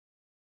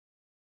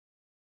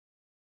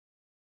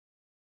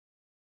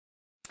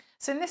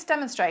So in this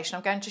demonstration,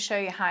 I'm going to show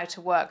you how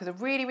to work with a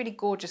really, really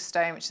gorgeous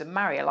stone, which is a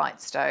Marialite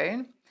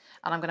stone.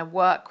 And I'm going to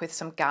work with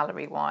some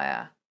gallery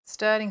wire,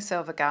 sterling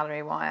silver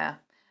gallery wire,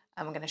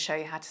 and we're going to show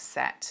you how to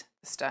set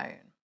the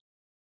stone.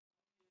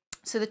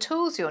 So the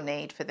tools you'll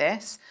need for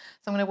this,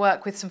 so I'm going to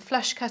work with some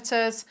flush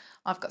cutters,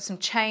 I've got some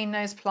chain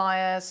nose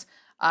pliers,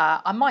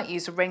 I might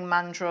use a ring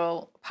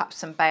mandrel, perhaps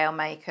some bail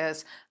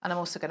makers, and I'm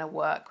also going to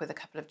work with a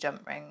couple of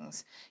jump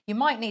rings. You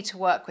might need to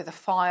work with a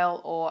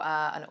file or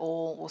an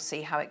awl. We'll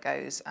see how it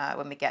goes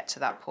when we get to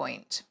that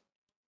point.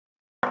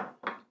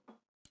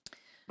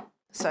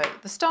 So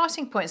the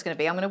starting point is going to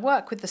be, I'm going to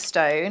work with the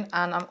stone,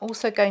 and I'm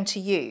also going to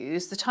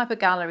use the type of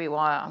gallery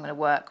wire I'm going to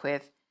work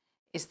with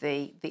is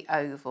the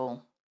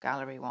oval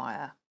gallery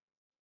wire.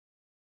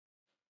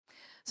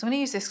 So I'm going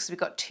to use this because we've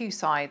got two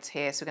sides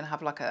here, so we're going to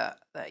have like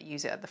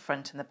use it at the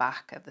front and the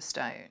back of the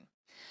stone.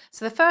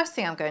 So the first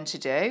thing I'm going to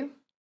do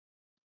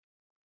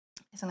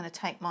is I'm going to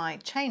take my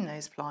chain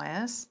nose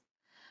pliers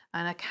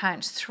and I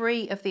count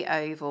 3 of the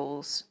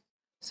ovals.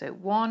 So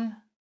 1,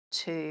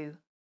 2,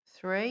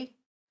 3.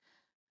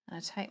 And I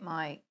take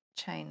my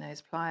chain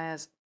nose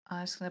pliers,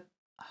 I'm just going to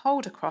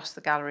hold across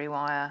the gallery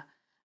wire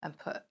and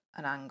put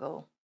an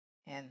angle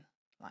in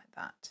like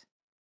that.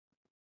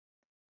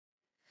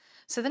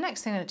 So the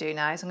next thing I'm going to do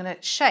now is I'm going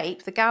to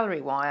shape the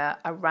gallery wire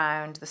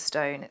around the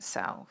stone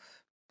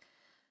itself.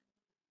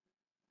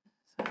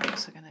 So I'm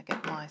also going to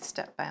get my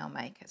step bail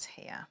makers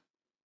here.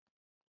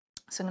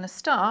 So I'm going to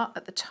start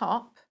at the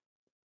top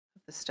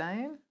of the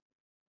stone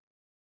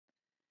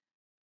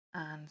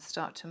and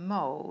start to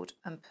mould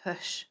and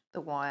push the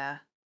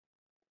wire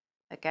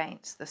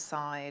against the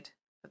side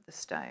of the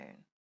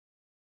stone.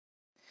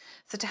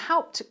 So to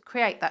help to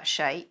create that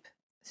shape,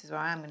 this is where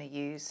I am going to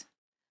use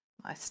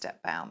my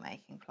step bail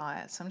making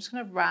pliers. So I'm just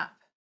going to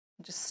wrap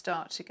and just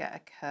start to get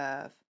a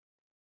curve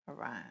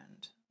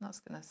around. That's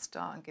going to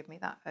start and give me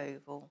that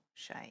oval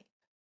shape.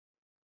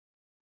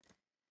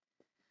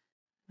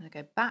 I'm going to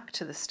go back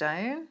to the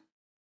stone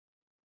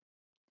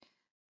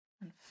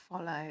and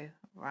follow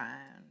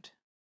round.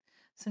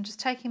 So I'm just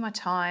taking my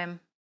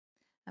time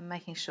and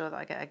making sure that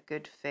I get a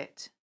good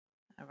fit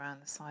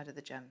around the side of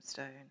the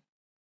gemstone.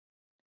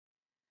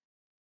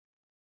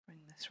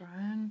 Bring this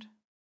round.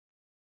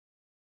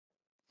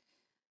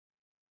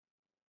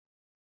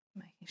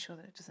 Making sure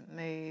that it doesn't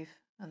move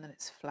and that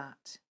it's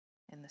flat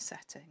in the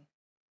setting.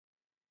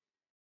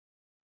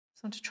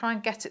 So I want to try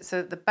and get it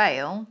so that the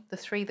bail, the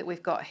 3 that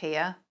we've got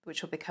here,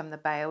 which will become the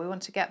bail, we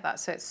want to get that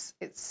so it's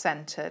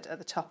centred at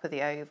the top of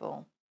the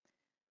oval,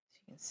 as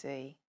you can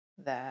see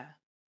there.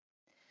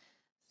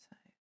 So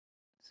I'm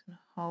just going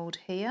to hold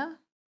here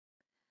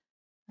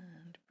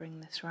and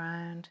bring this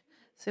round.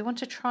 So we want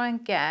to try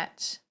and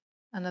get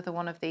another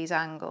one of these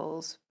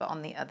angles, but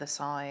on the other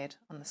side,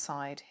 on the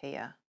side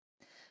here.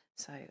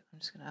 So I'm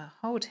just going to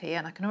hold here,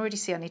 and I can already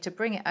see I need to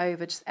bring it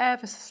over just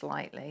ever so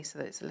slightly so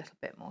that it's a little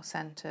bit more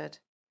centred.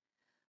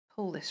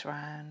 Pull this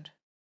round.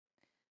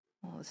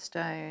 While the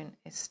stone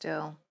is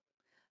still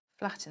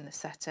flat in the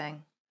setting,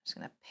 I'm just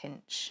going to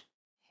pinch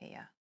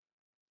here.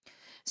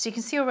 So you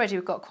can see already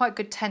we've got quite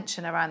good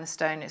tension around the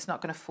stone. It's not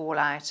going to fall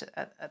out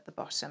at the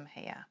bottom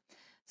here.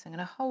 So I'm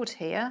going to hold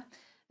here,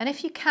 and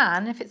if you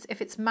can,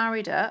 if it's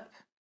married up,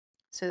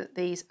 so that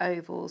these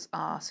ovals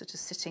are sort of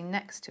sitting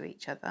next to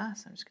each other.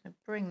 So I'm just going to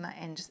bring that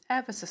in just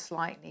ever so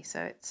slightly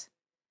so it's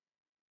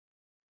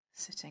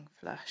sitting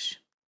flush.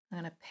 I'm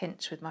going to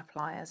pinch with my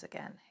pliers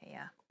again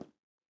here.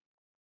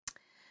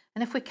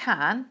 And if we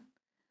can, I'm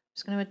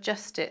just going to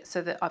adjust it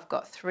so that I've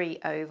got 3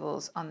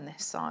 ovals on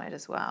this side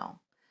as well.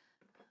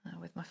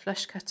 With my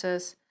flush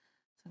cutters, so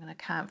I'm going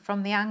to count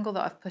from the angle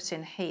that I've put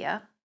in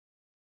here,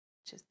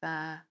 which is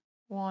there,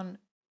 1,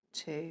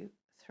 2,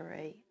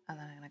 3, and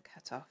then I'm going to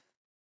cut off.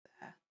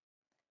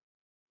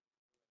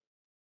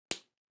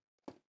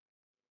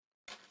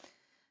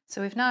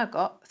 So we've now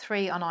got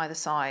 3 on either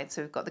side.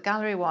 So we've got the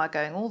gallery wire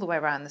going all the way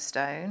around the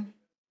stone,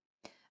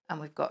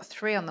 and we've got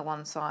 3 on the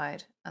one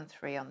side and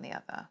 3 on the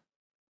other.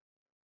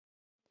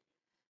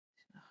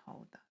 Just gonna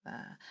hold that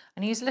there.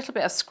 And use a little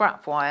bit of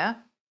scrap wire.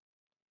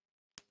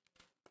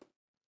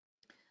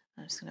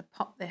 I'm just going to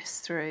pop this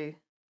through,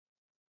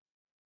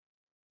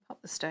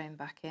 pop the stone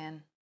back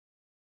in,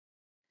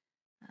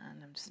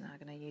 and I'm just now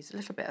going to use a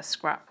little bit of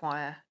scrap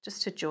wire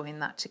just to join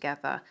that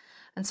together.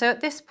 And so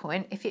at this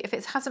point, if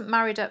it hasn't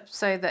married up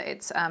so that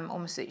it's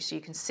almost so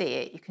you can see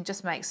it, you can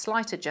just make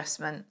slight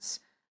adjustments.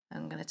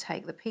 I'm going to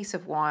take the piece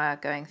of wire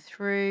going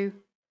through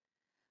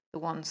the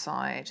one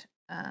side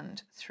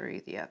and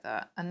through the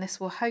other. And this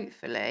will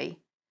hopefully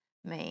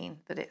mean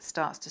that it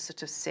starts to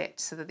sort of sit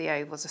so that the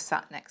ovals are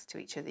sat next to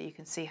each other. You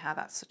can see how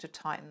that's sort of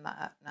tightened that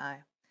up now.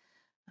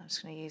 I'm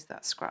just going to use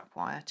that scrap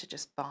wire to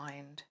just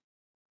bind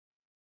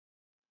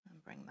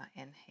and bring that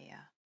in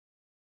here.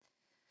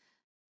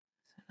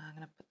 So now I'm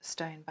going to put the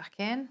stone back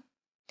in,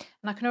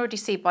 and I can already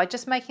see by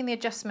just making the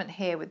adjustment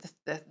here with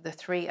the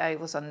 3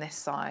 ovals on this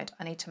side,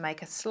 I need to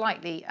make a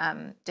slightly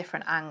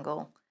different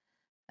angle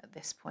at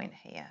this point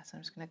here. So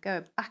I'm just going to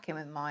go back in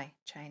with my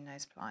chain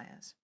nose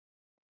pliers.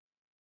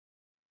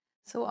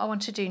 So what I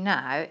want to do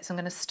now is I'm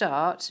going to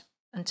start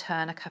and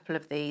turn a couple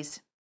of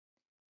these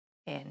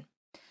in.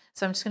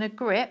 So I'm just going to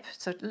grip,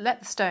 so let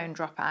the stone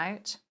drop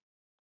out,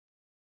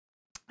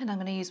 and I'm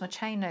going to use my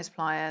chain nose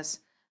pliers,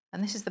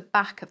 and this is the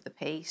back of the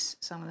piece,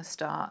 so I'm going to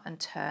start and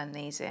turn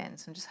these in.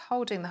 So I'm just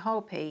holding the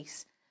whole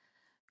piece,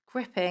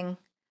 gripping.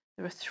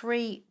 There are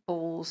 3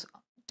 balls,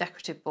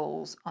 decorative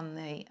balls on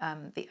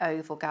the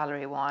oval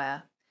gallery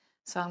wire,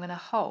 so I'm going to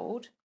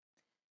hold.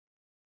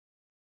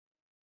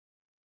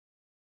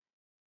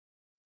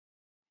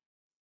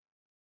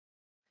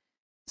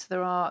 So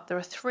there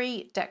are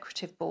 3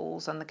 decorative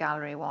balls on the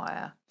gallery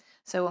wire.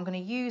 So I'm going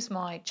to use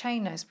my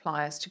chain nose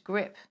pliers to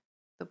grip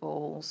the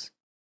balls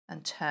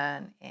and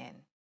turn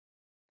in.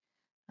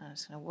 And I'm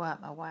just going to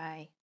work my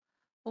way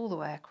all the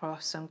way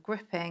across. So I'm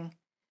gripping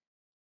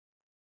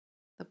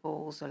the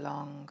balls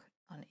along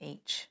on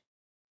each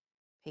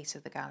piece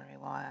of the gallery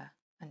wire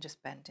and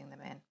just bending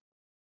them in.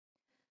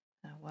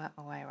 And I'll work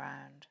my way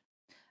around.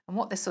 And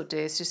what this will do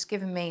is just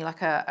giving me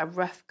like a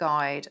rough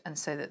guide, and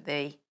so that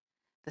the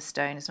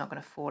stone is not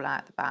going to fall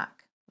out the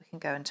back. We can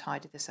go and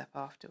tidy this up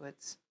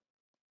afterwards.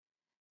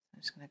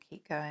 I'm just going to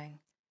keep going,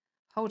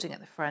 holding at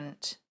the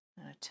front,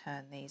 and I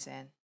turn these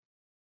in.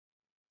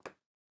 So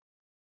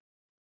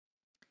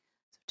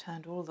I've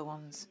turned all the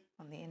ones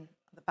on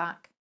the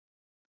back,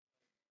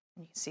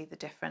 and you can see the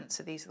difference.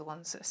 So these are the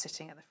ones that are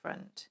sitting at the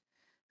front.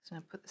 So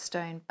I'm going to put the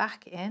stone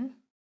back in.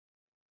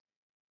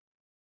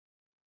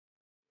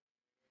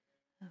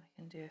 And we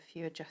can do a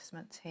few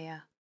adjustments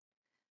here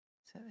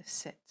so this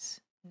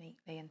sits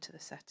neatly into the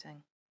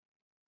setting.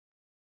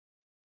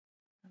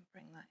 And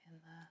bring that in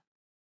there.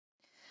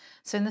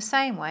 So in the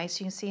same way, so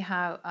you can see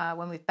how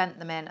when we've bent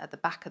them in at the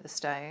back of the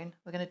stone,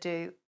 we're going to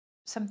do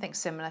something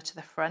similar to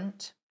the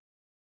front.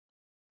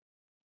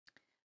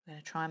 We're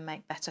going to try and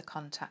make better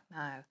contact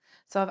now.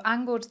 So I've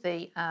angled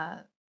the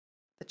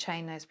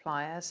chain nose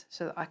pliers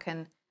so that I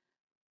can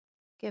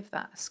give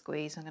that a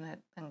squeeze. I'm going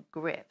to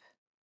grip.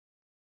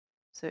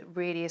 So it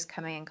really is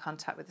coming in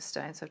contact with the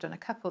stone. So I've done a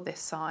couple this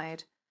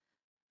side.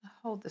 I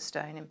hold the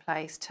stone in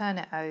place, turn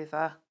it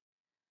over,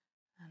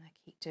 and I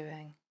keep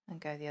doing and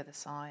go the other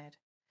side.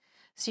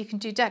 So you can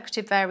do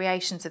decorative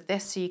variations of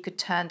this. So you could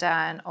turn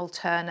down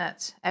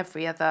alternate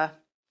every other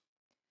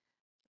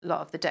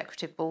lot of the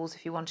decorative balls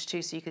if you wanted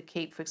to. So you could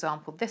keep, for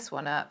example, this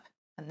one up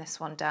and this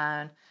one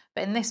down.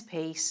 But in this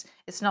piece,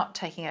 it's not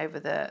taking over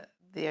the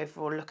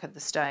overall look of the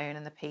stone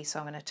and the piece, so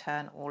I'm going to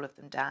turn all of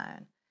them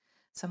down.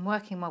 So I'm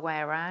working my way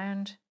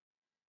around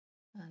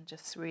and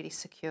just really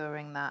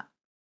securing that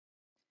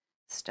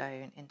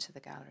stone into the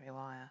gallery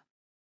wire.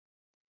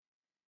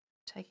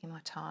 Taking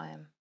my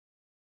time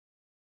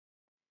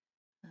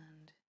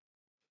and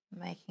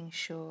making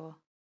sure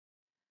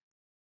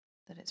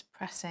that it's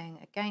pressing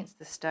against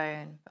the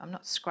stone, but I'm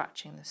not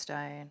scratching the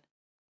stone.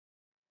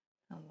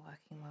 I'm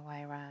working my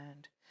way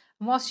around.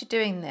 And whilst you're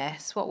doing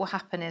this, what will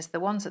happen is the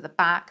ones at the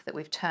back that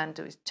we've turned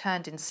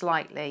in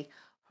slightly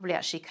probably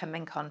actually come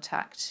in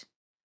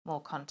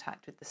more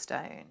contact with the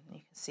stone. And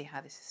you can see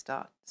how this is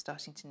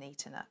starting to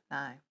neaten up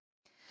now.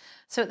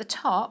 So at the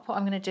top, what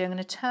I'm going to do, I'm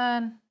going to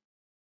turn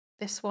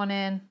this one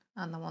in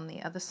and the one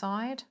the other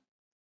side.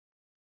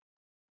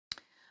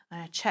 I'm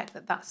going to check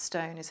that that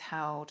stone is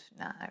held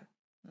now,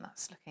 and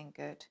that's looking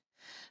good.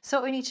 So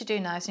what we need to do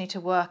now is we need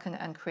to work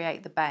and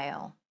create the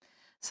bail.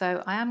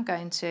 So I'm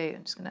just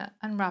going to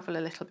unravel a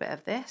little bit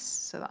of this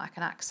so that I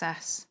can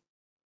access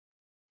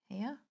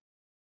here.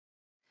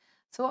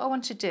 So what I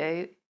want to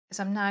do is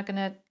I'm now going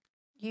to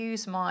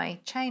use my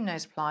chain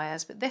nose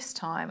pliers, but this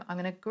time I'm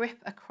going to grip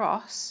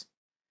across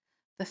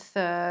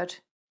the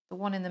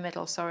one in the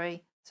middle,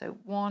 sorry. So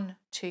 1,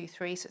 2,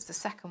 3, so it's the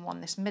second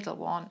one, this middle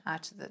one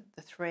out of the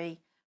 3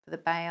 for the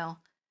bail.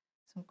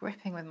 So I'm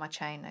gripping with my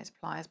chain nose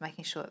pliers,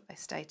 making sure that they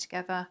stay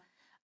together.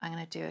 I'm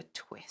going to do a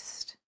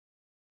twist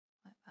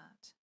like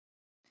that.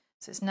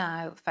 So it's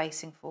now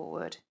facing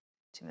forward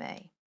to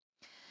me.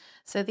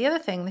 So the other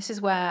thing, this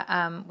is where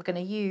we're going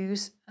to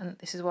use, and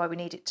this is why we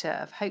need it to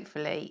have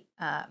hopefully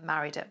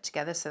married up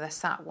together, so they're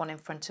sat one in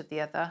front of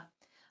the other.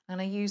 I'm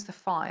going to use the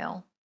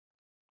file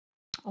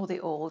or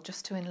the awl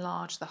just to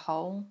enlarge the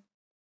hole.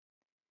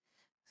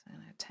 So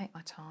I'm going to take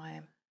my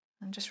time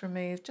and just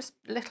remove just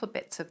little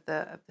bits of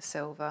the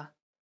silver.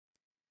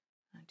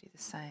 And do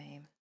the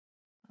same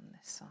on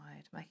this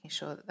side, making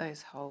sure that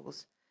those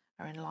holes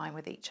are in line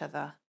with each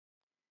other.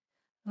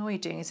 And all you're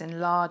doing is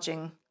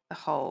enlarging the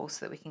hole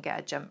so that we can get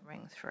a jump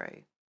ring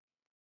through.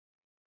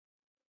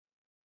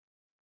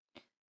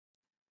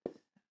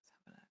 Let's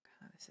have a look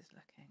how this is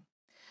looking.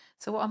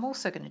 So what I'm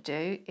also going to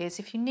do is,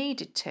 if you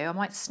needed to, I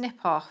might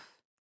snip off.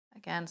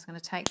 Again, so I'm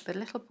going to take the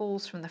little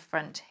balls from the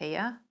front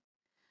here,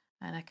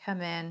 and I come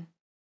in,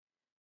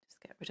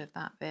 just get rid of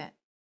that bit,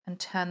 and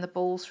turn the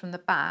balls from the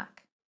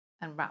back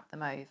and wrap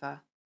them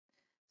over.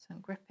 So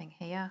I'm gripping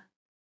here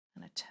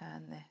and I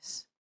turn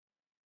this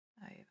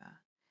over.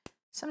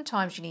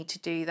 Sometimes you need to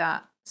do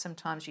that,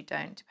 sometimes you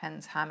don't,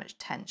 depends how much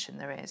tension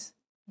there is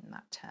in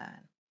that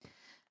turn.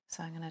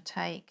 So I'm going to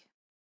take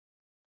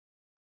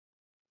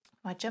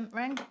my jump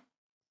ring,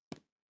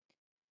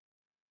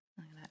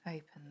 I'm going to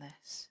open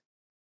this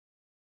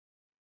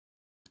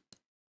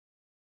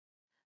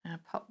going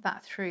to pop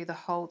that through the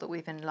hole that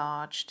we've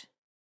enlarged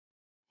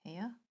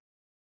here.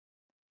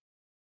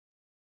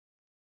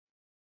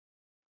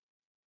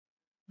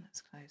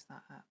 Let's close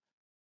that up.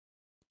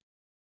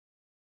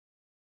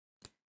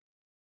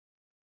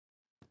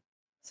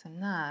 So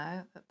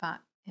now that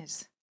that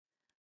is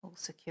all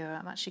secure,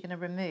 I'm actually going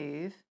to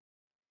remove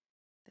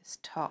this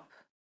top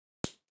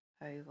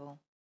oval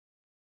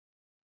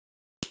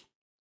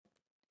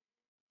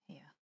here.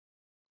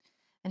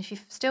 And if you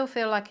still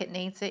feel like it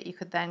needs it, you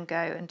could then go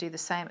and do the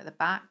same at the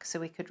back. So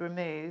we could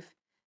remove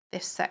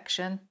this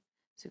section.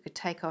 So we could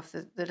take off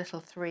the little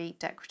 3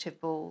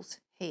 decorative balls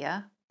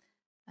here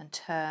and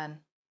turn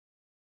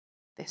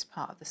this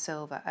part of the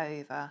silver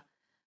over.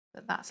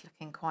 But that's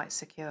looking quite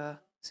secure,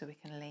 so we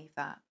can leave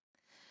that.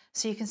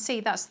 So you can see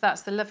that's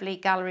the lovely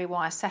gallery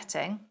wire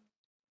setting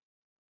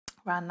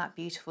around that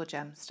beautiful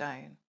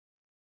gemstone.